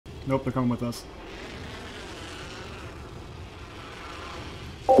Nope, they're coming with us.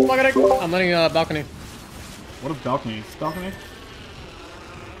 I'm letting balcony. What is balcony? Is this balcony?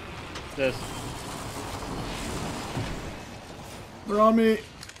 This. They're on me.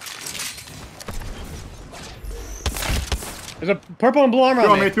 There's a purple and blue armor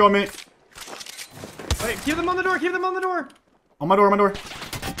on me. Two on me. Wait, keep them on the door. Keep them on the door. On my door, on my door.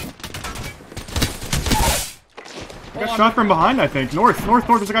 I got shot from behind, I think. North.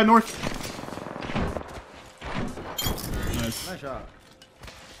 There's a guy north. Nice. Nice shot.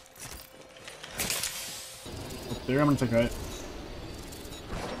 Up there, I'm gonna take right.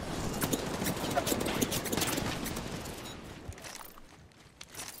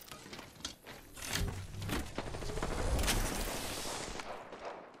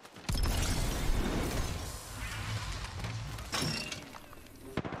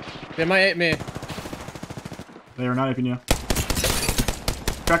 They might hit me. They are not aping you.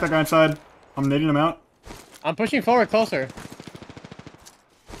 Crack that guy inside. I'm nading him out. I'm pushing forward closer.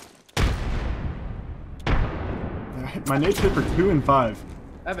 My nade's hit for 2 and 5.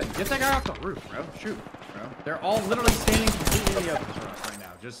 Evan, get that guy off the roof, bro. Shoot, bro. They're all literally standing completely in the open for us right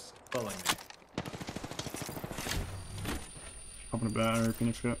now, just bullying me. Open a bat or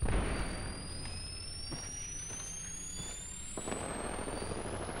Phoenix cut.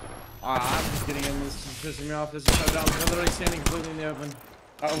 I'm just getting in. This is pissing me off. This is so dumb. They're literally standing completely in the open.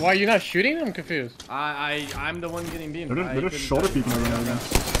 Why are you not shooting? I'm confused. I'm the one getting beamed. They're just shoulder peeking over there.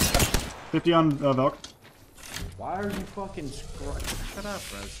 50 on Valk. Why are you fucking Shut up,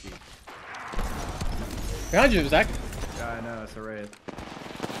 Broski. Behind you, Zach. Yeah, I know. It's a raid.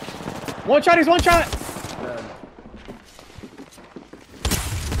 One shot. He's one shot. Dead.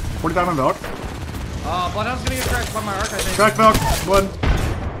 45 on Valk. Bloodhound's gonna get cracked by my arc, I think. Crack Valk. Blood.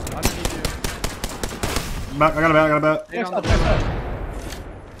 Underneath you. Back. I got a bat. Next up.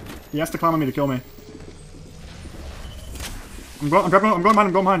 He has to climb on me to kill me. I'm going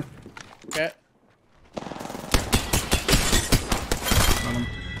behind. Okay.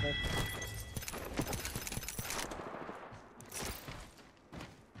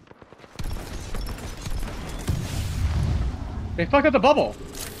 They fucked up the bubble.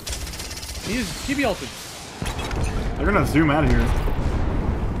 He's TB ulted. They're gonna zoom out of here.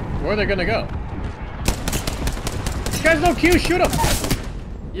 Where are they gonna go? This guy's no Q. Shoot him.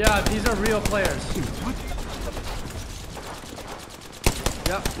 Yeah, these are real players. Dude, what?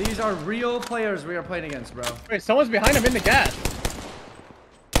 Yep, these are real players we are playing against, bro. Wait, someone's behind him in the gas.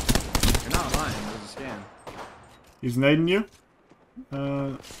 You're not lying. There's a scan. He's nading you.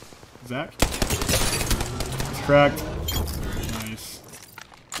 Zach. He's cracked. Nice.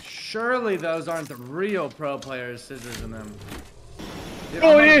 Surely those aren't the real pro players, scissors in them. Dude,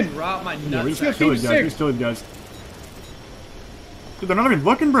 Go I'm gonna in! drop my Yeah, we nuts. just kill these guys. We just kill these guys. Dude, they're not even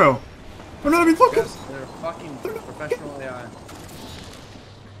looking, bro. They're not even looking. Yes, they're fucking professional AI.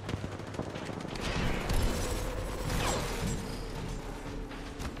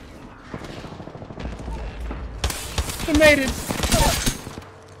 Estimated.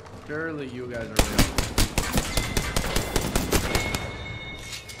 Surely you guys are real.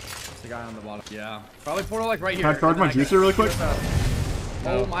 That's the guy on the bottom. Yeah. Probably portal like right here. Can I charge my juicer really quick?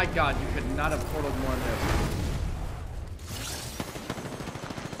 Oh my god, you could not have portaled more than this.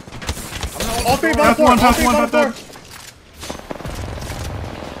 All three Pass bottom one, floor. pass one, pass that.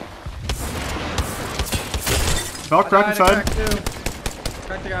 Valk crack inside.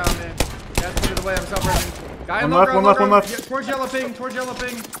 Crack the guy on me. Yeah, put it away. I'm self-raising. Guy One in left, low one ground, left, one low left. ground. Towards yellow ping, towards yellow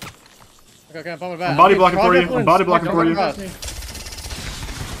ping. Okay, I'm popping back. I'm body blocking for you. I'm body blocking for you.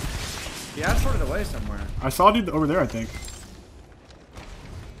 Yeah, I ported away somewhere. I saw a dude over there, I think.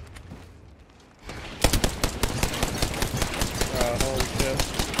 Holy shit.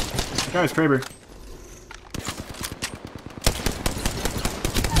 That guy's Kraber.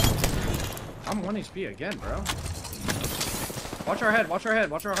 I'm 1 HP again, bro. Watch our head, watch our head,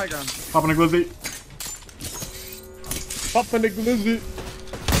 watch our high ground. Popping a glizzy. Popping the glizzy.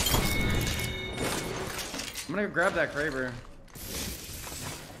 I'm gonna go grab that Kraber.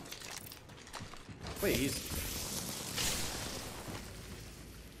 Wait, he's...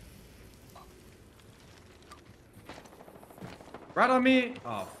 Right on me!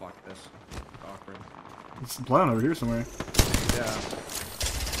 Oh, fuck this. Awkward. It's blood over here somewhere. Yeah.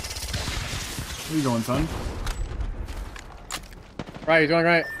 Where you going, son? Right, he's going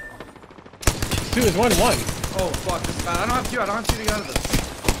right. Two is 1-1. Oh, fuck this guy. I don't have two, I don't have two to get out of this.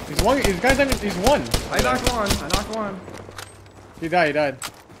 He's one. He's one. I knocked one, I knocked one. He died.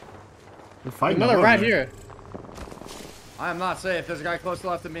 They're fighting. Another rat there. here. I am not safe. There's a guy close to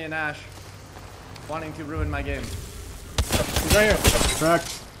left of me and Ash. Wanting to ruin my game. He's right here.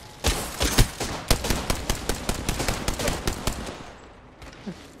 Cracked.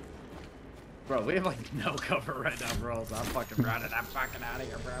 Bro, we have like no cover right now, bro. So I'm fucking running. I'm fucking out of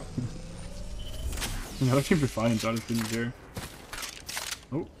here, bro. Yeah, that teams are fine, so I just didn't care.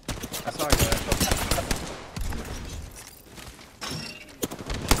 Oh. I saw it, guys.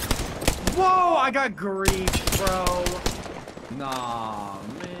 Whoa, I got grief, bro. Nah,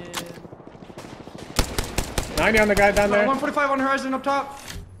 man. 90 on the guy down there. 145 on Horizon up top.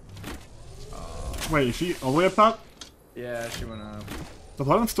 Wait, is she all the way up top? Yeah, she went up. The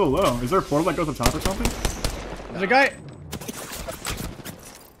bottom's still low. Is there a portal that goes up top or something? There's a guy.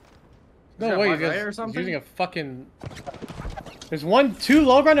 No way, he's he's using a fucking... There's two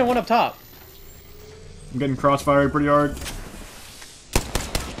low ground and one up top. I'm getting crossfired pretty hard.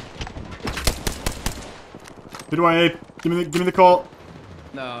 Who do I ape? Give me the call.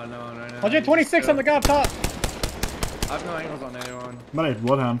 No. 126 on the guy up top. I have no angles on anyone. I might have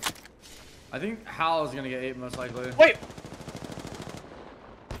Bloodhound. I think Hal is gonna get 8 most likely. Wait!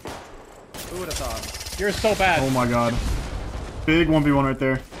 Who would have thought? You're so bad. Oh my god. Big 1v1 right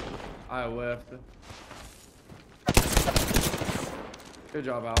there. I whiffed. Good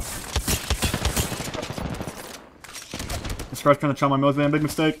job, Al. I scratch trying to chop my Mozan. Big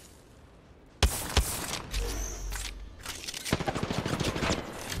mistake.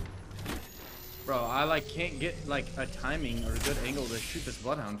 Bro, I like can't get like a timing or a good angle to shoot this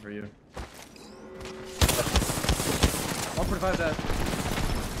Bloodhound for you. 145 dead.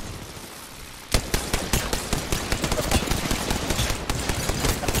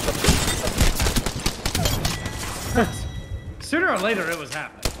 Sooner or later it was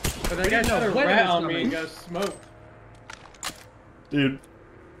happening. But the guy tried to rat on me and got smoked. Dude.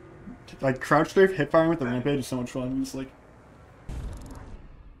 Like crouch strafe hip firing with the rampage is so much fun. Just like.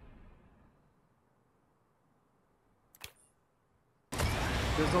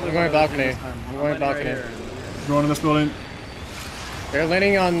 I'm going balcony. I'm going balcony. Going in this building. They're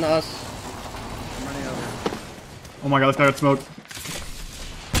landing on us. I'm running over. Oh my god, this guy got smoked.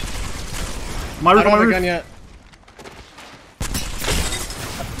 My I roof, don't my have a roof. gun yet.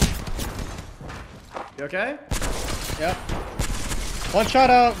 You okay? Yep. One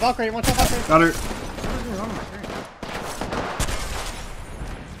shot, Valkyrie. One shot, Valkyrie. Got her.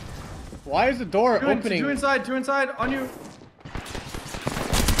 Why is the door opening? Two inside, on you.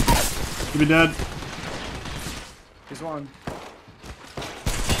 He'll be dead. He's one.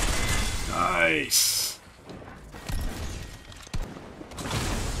 Nice.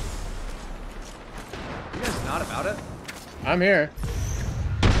 You guys not about it? I'm here.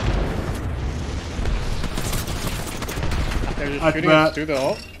 They're just shooting us through the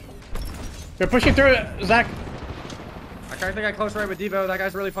hole. They're pushing through it, Zach. I think I close right with Devo. That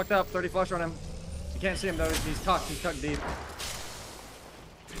guy's really fucked up. 30 flush on him. You can't see him though. He's tucked deep.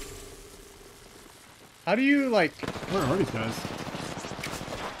 How do you like? Where are these guys?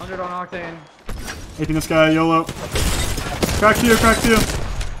 100 on Octane. Hating this guy, YOLO. Crack two.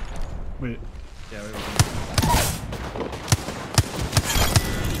 Wait. Yeah, we were.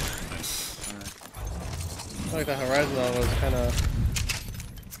 Nice. I feel like the Horizon was kind of.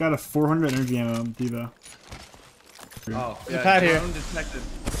 It's got a 400 energy ammo, Diva. Oh, There's a pad here. drone detected.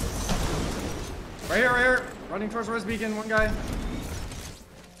 Right here. Running towards Res Beacon, one guy.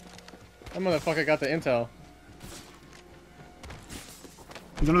 That motherfucker got the intel.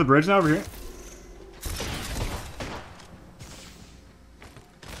 He's under the bridge now over here.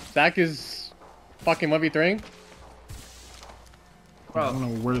 Zach is fucking 1v3. I don't know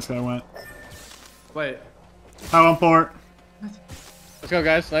where this guy went. Wait. How on port? Let's go,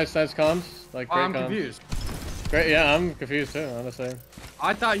 guys. Nice comms. Like great I'm comms. confused. Great, yeah, I'm confused too, honestly.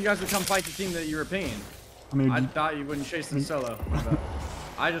 I thought you guys would come fight the team that you were pinging. I mean, I thought you wouldn't chase them solo. But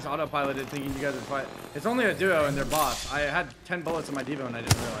I just autopiloted thinking you guys would fight. It's only a duo and they're bots. I had 10 bullets in my Devo and I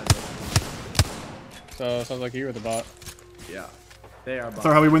didn't realize it. So it sounds like you were the bot. Yeah. They are bots.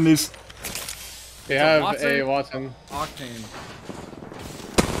 sorry, how we win these? They have Watson? a Watson. Octane.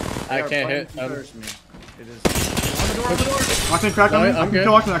 I can't hit. It is. On the door. Octane crack on me. I I'm can good.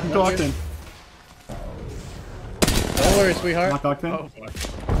 kill Octane. I can kill I'm good. Octane. Don't worry, sweetheart. Knock Octane. Oh, fuck.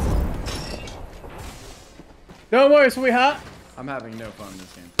 Don't worry, sweetheart. I'm having no fun in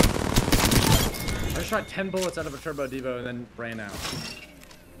this game. I just shot 10 bullets out of a turbo Devo and then ran out.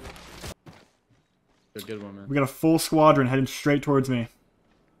 Good woman. We got a full squadron heading straight towards me.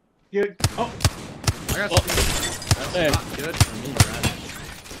 You. Oh. I got That's not good for me, Brad.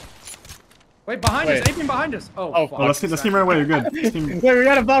 Wait, behind us! Aping behind us! Oh, fuck. Oh, let's team right away. You're good. Team... Wait, we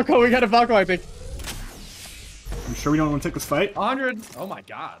got a Valko. I think. You sure we don't want to take this fight? 100! Oh my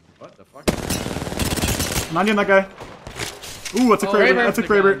god. What the fuck? 90 on that guy. Ooh, that's a Kraber. That's a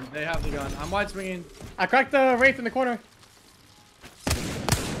Kraber. They have the gun. I'm wide swinging. I cracked the Wraith in the corner.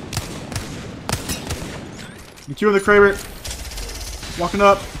 Two in the Kraber. Walking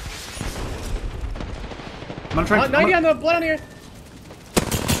up. I'm gonna try. 90 on the blood on here.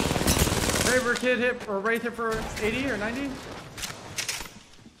 Kraber kid hit or Wraith hit for 80 or 90.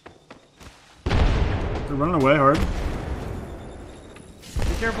 They're running away hard. Be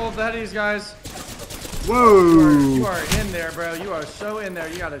careful of the headies, guys. Whoa! You are in there, bro. You are so in there.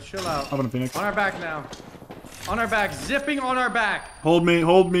 You gotta chill out. I'm on a Phoenix. On our back now. On our back. Zipping on our back. Hold me.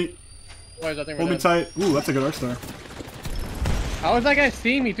 Hold me. Why is that thing Hold me tight. Ooh, that's a good arc star. How is that guy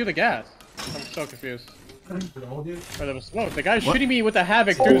seeing me through the gas? I'm so confused. Or there was smoke. The guy's shooting me with the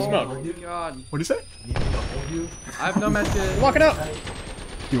Havoc through the smoke. Oh, God. What'd you say? I have no method. Walking up.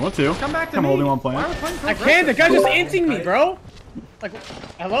 If you want to. Come back to Come me. hold me while I'm playing. Why are we playing so I can't. The aggressive? guy's just inting me, bro. Like,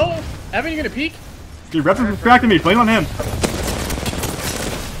 hello? Evan, you gonna peek? Dude, Reps is cracking me. Blame on him.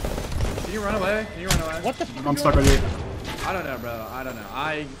 Can you run away? Can you run away? What the? I'm stuck right here. I don't know, bro. I don't know.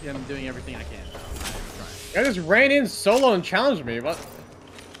 I am doing everything I can. I just ran in solo and challenged me. What?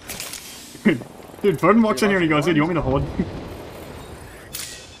 Dude, Foden walks in here and he goes, "Hey, do you want me to hold?"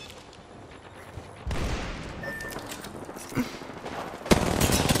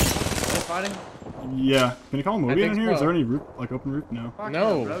 Fighting? Yeah. Can you call a movie in think here? Is so. there any roof, like open roof? No. Fuck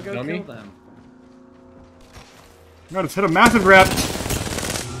No, bro. Go dummy. kill them. God, it's hit a massive rep.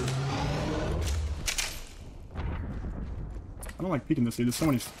 I don't like peeking this dude. There's so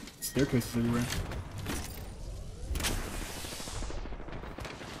many staircases everywhere.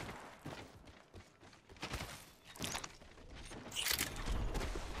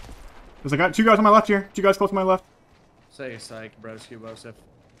 There's like two guys on my left here. Two guys close to my left. Say psych, bro. Skubosif.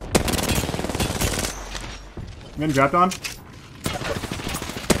 I'm getting dropped on.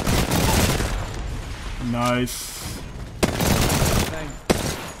 Nice.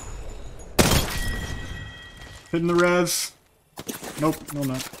 Hitting the res. Nope, no,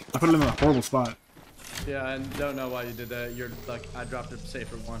 not. I put it in a horrible spot. Yeah, and don't know why you did that. You're like, I dropped a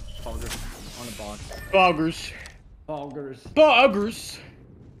safer one. Poggers on the box. Boggers. Poggers. Boggers.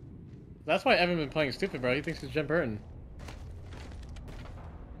 That's why Evan been playing stupid, bro. He thinks he's Jen Burton.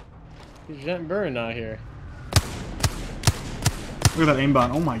 He's Jen Burton out here. Look at that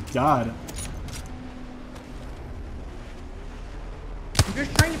aimbot. Oh my god. I'm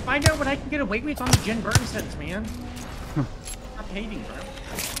just trying to find out what I can get away with on the Jen Burton sets, man. I'm hating, bro.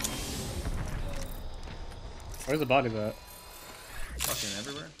 Where's the bodies at? Fucking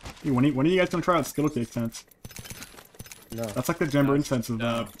everywhere. Dude, when are you guys gonna try out skill cake sense? No. That's like the Jen Burton sense of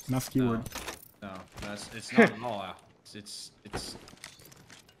mass keyword. No, it's not at all. It's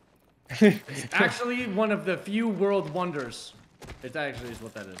actually one of the few world wonders. It actually is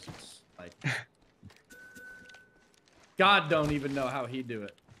what that is. It's like God don't even know how he do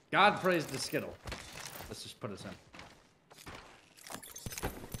it. God praised the Skittle. Let's just put us in.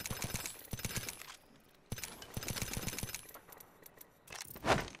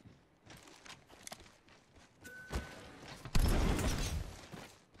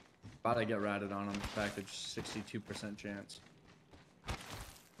 About to get ratted on the fact that 62% chance.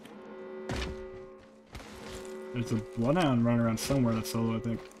 There's a bloodhound running around somewhere that's solo, I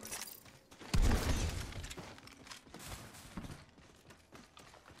think.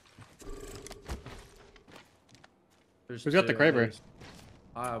 There's Who's got the two, Kraber? there's-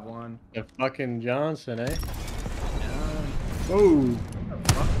 I have one. The fucking Johnson, eh? Oh!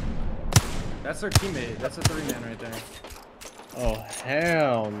 That's their teammate. That's a 3-man right there. Oh,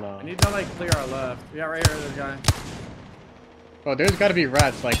 hell no. I need to like clear our left. Yeah, right here, this guy. Oh, there's gotta be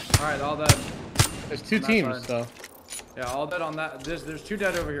rats. Like, All right, all dead. there's two On that teams, side. so. Yeah, all dead on that. There's two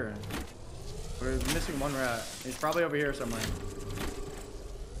dead over here. We're missing one rat. He's probably over here somewhere.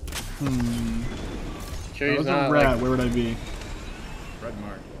 Sure If I he's was not, a rat, like, where would I be? Red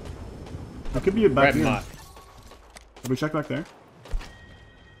mark. It could be a back red here. mark. Did we check back there?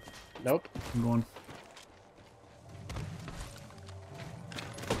 Nope. I'm going.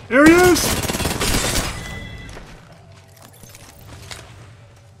 There he is!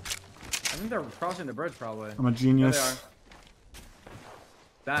 I think they're crossing the bridge probably. I'm a There genius.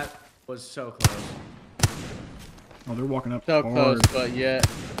 they are. That was so close. Oh, they're walking up. So hard. close, but yet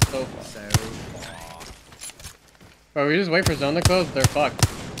so far. So far. Bro, we just wait for zone to close, they're fucked.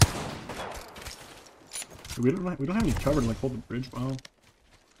 We don't have any cover to like hold the bridge. Wow.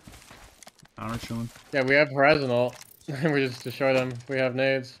 Alright, chilling. Yeah, we have Horizon ult. We just destroy them. We have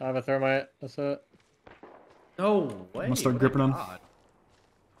nades. I have a thermite. That's it. No way. I'm gonna start what a gripping on. god.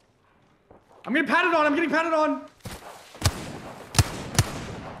 I'm getting patted on. I'm getting patted on.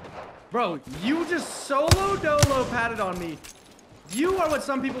 Bro, you just solo dolo patted on me. You are what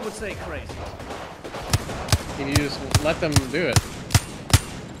some people would say crazy. Can you just let them do it?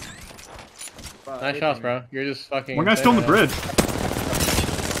 Nice shots, bro. You're just fucking. One guy's still on the bridge.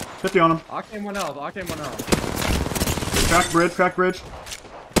 50 on him. Octane 1 health. Octane 1 health. Crack bridge. Crack bridge.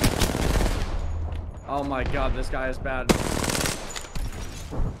 Oh my god, this guy is bad.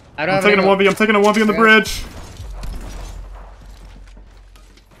 I'm taking a 1v. I'm taking a 1v on the bridge.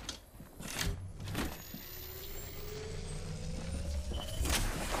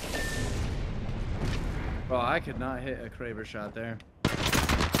 Bro, I could not hit a Kraber shot there.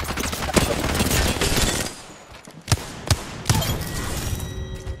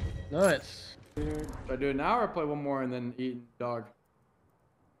 Nice. Should I do it now or play one more and then eat dog?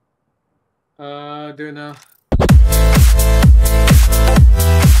 Do it now.